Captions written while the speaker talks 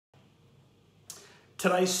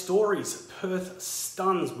Today's stories: Perth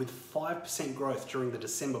stuns with 5% growth during the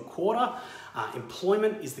December quarter.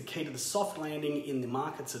 Employment is the key to the soft landing in the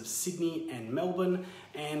markets of Sydney and Melbourne,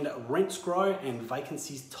 and rents grow and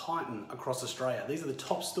vacancies tighten across Australia. These are the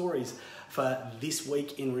top stories for this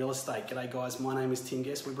week in real estate. G'day guys, my name is Tim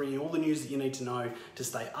Guest. We're bringing you all the news that you need to know to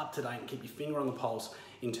stay up to date and keep your finger on the pulse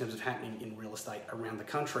in terms of happening in real estate around the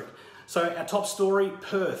country. So our top story,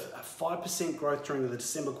 Perth, 5% growth during the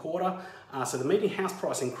December quarter. So the median house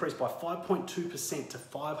price increased by 5.2% to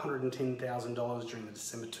 $510,000 during the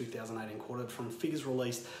December 2018 quarter from figures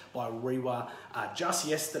released by REIWA just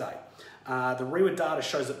yesterday. The REIWA data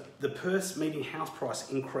shows that the Perth's median house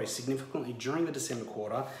price increased significantly during the December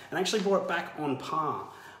quarter and actually brought it back on par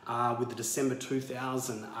with the December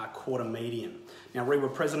 2000 quarter median. Now,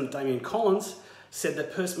 REIWA President Damien Collins said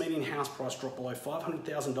that Perth's median house price dropped below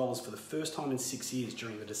 $500,000 for the first time in 6 years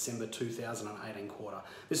during the December 2018 quarter.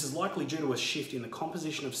 This is likely due to a shift in the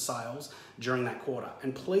composition of sales during that quarter.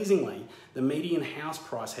 And pleasingly, the median house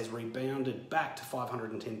price has rebounded back to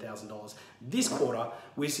 $510,000 this quarter,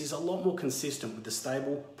 which is a lot more consistent with the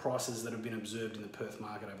stable prices that have been observed in the Perth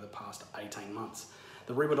market over the past 18 months.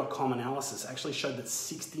 The REIWA.com analysis actually showed that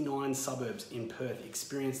 69 suburbs in Perth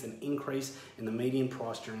experienced an increase in the median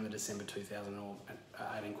price during the December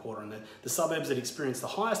 2018 quarter. And the suburbs that experienced the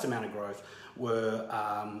highest amount of growth were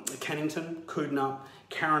Cannington, Coodnup,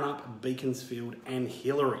 Carrinup, Beaconsfield and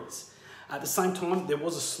Hillary's. At the same time, there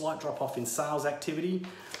was a slight drop-off in sales activity,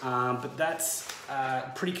 but that's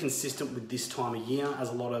pretty consistent with this time of year, as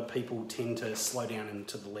a lot of people tend to slow down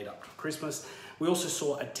into the lead up to Christmas. We also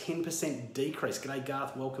saw a 10% decrease. G'day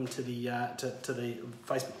Garth, welcome to the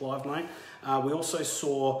Facebook Live, mate. We also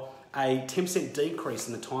saw a 10% decrease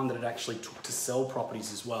in the time that it actually took to sell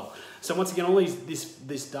properties as well. So once again, all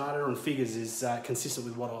this data and figures is consistent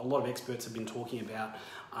with what a lot of experts have been talking about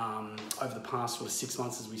over the past sort of 6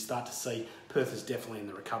 months, as we start to see Perth is definitely in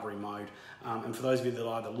the recovery mode. And for those of you that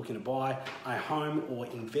are either looking to buy a home or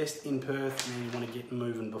invest in Perth, you want to get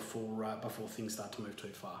moving before things start to move too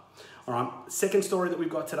far. All right, second story that we've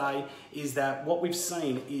got today is that what we've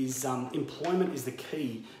seen is employment is the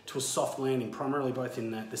key to a soft landing, primarily both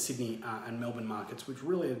in the Sydney and Melbourne markets, which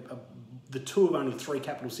really are the two of only three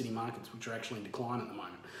capital city markets which are actually in decline at the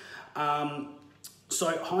moment.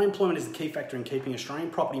 So high employment is the key factor in keeping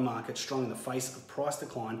Australian property markets strong in the face of price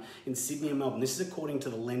decline in Sydney and Melbourne. This is according to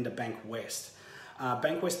the lender Bank West.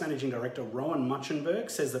 Bank West Managing Director Rowan Muchenberg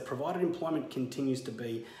says that provided employment continues to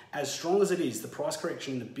be as strong as it is, the price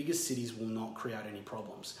correction in the biggest cities will not create any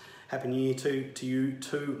problems. Happy New Year to you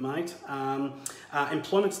too, mate.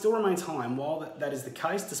 Employment still remains high, and while that is the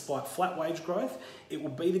case, despite flat wage growth, it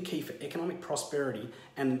will be the key for economic prosperity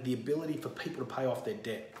and the ability for people to pay off their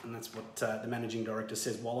debt. And that's what the Managing Director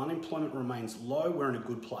says. While unemployment remains low, we're in a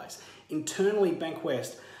good place. Internally, Bank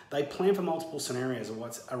West, they plan for multiple scenarios of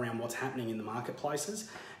around what's happening in the marketplaces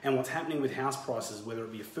and what's happening with house prices, whether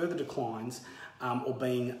it be further declines or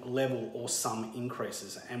being level or some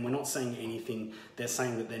increases. And we're not seeing anything. They're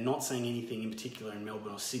saying that they're not seeing anything in particular in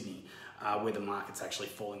Melbourne or Sydney where the market's actually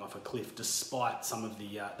falling off a cliff, despite some of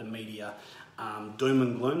the media doom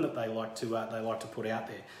and gloom that they like to put out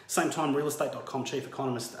there. Same time, realestate.com chief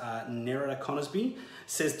economist Nerida Conisby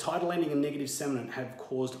says tighter lending and negative sentiment have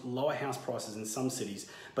caused lower house prices in some cities,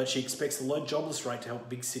 but she expects the low jobless rate to help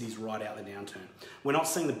big cities ride out the downturn. We're not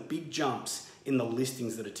seeing the big jumps in the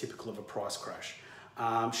listings that are typical of a price crash.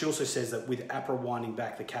 She also says that with APRA winding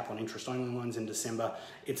back the cap on interest-only loans in December,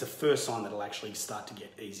 it's a first sign that it'll actually start to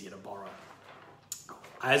get easier to borrow.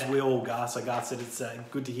 As we all, Garth said it's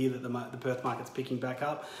good to hear that the Perth market's picking back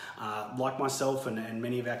up. Like myself and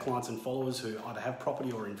many of our clients and followers who either have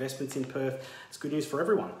property or investments in Perth, it's good news for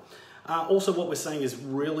everyone. Also, what we're seeing is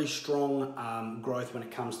really strong growth when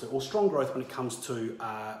it comes to,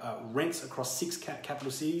 rents across 6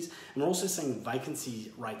 capital cities. And we're also seeing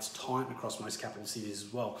vacancy rates tighten across most capital cities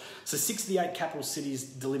as well. So 6 of the 8 capital cities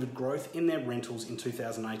delivered growth in their rentals in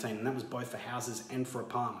 2018, and that was both for houses and for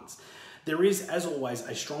apartments. There is, as always,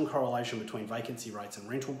 a strong correlation between vacancy rates and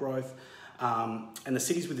rental growth. And the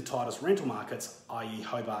cities with the tightest rental markets, i.e.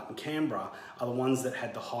 Hobart and Canberra, are the ones that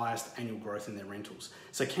had the highest annual growth in their rentals.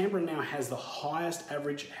 So Canberra now has the highest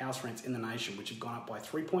average house rents in the nation, which have gone up by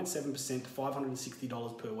 3.7% to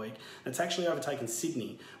 $560 per week. That's actually overtaken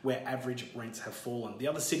Sydney, where average rents have fallen. The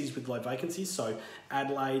other cities with low vacancies, so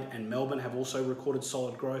Adelaide and Melbourne, have also recorded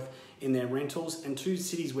solid growth in their rentals. And 2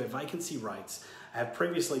 cities where vacancy rates have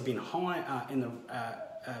previously been high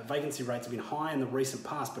vacancy rates have been high in the recent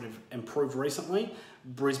past but have improved recently,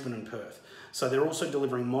 Brisbane and Perth. So they're also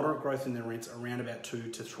delivering moderate growth in their rents around about 2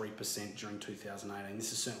 to 3% during 2018.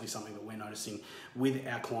 This is certainly something that we're noticing with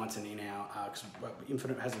our clients and in our, because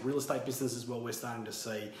Infinite has a real estate business as well. We're starting to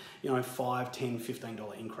see, $5, $10,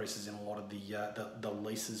 $15 increases in a lot of the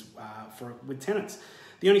leases with tenants.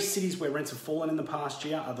 The only cities where rents have fallen in the past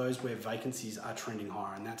year are those where vacancies are trending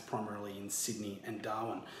higher, and that's primarily in Sydney and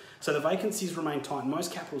Darwin. So the vacancies remain tight in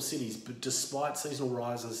most capital cities, but despite seasonal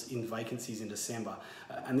rises in vacancies in December,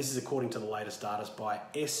 and this is according to the latest data by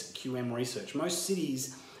SQM Research, most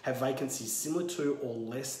cities have vacancies similar to or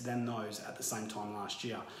less than those at the same time last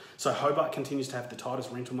year. So Hobart continues to have the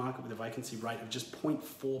tightest rental market with a vacancy rate of just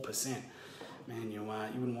 0.4%. Man, you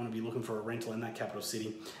wouldn't want to be looking for a rental in that capital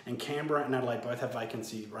city. And Canberra and Adelaide both have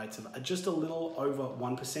vacancy rates of just a little over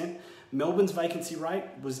 1%. Melbourne's vacancy rate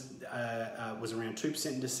was around 2%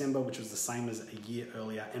 in December, which was the same as a year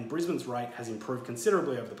earlier. And Brisbane's rate has improved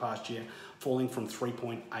considerably over the past year, falling from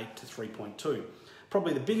 3.8 to 3.2.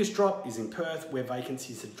 Probably the biggest drop is in Perth, where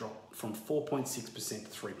vacancies have dropped from 4.6%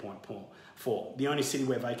 to 3.4. The only city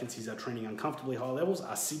where vacancies are trending uncomfortably high levels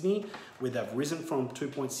are Sydney, where they've risen from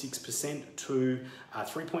 2.6% to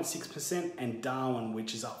 3.6%, and Darwin,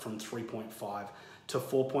 which is up from 3.5 to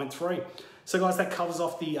 4.3. So guys, that covers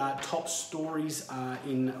off the top stories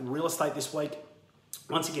in real estate this week.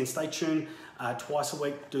 Once again, stay tuned. Twice a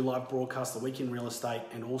week, do live broadcast, The Week in Real Estate,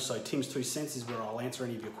 and also Tim's 2 cents is where I'll answer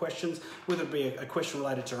any of your questions, whether it be a question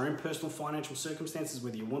related to your own personal financial circumstances,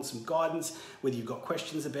 whether you want some guidance, whether you've got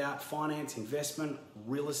questions about finance, investment,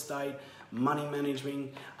 real estate, money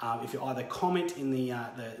management. If you either comment in the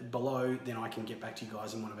below, then I can get back to you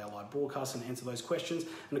guys in one of our live broadcasts and answer those questions.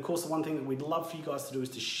 And of course, the one thing that we'd love for you guys to do is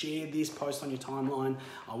to share this post on your timeline.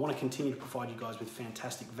 I want to continue to provide you guys with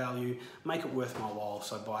fantastic value, make it worth my while,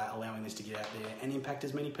 so by allowing this to get out there and impact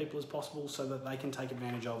as many people as possible so that they can take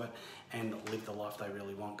advantage of it and live the life they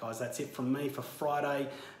really want. Guys, that's it from me for Friday,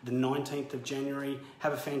 the 19th of January.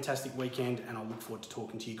 Have a fantastic weekend, and I look forward to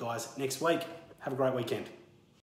talking to you guys next week. Have a great weekend.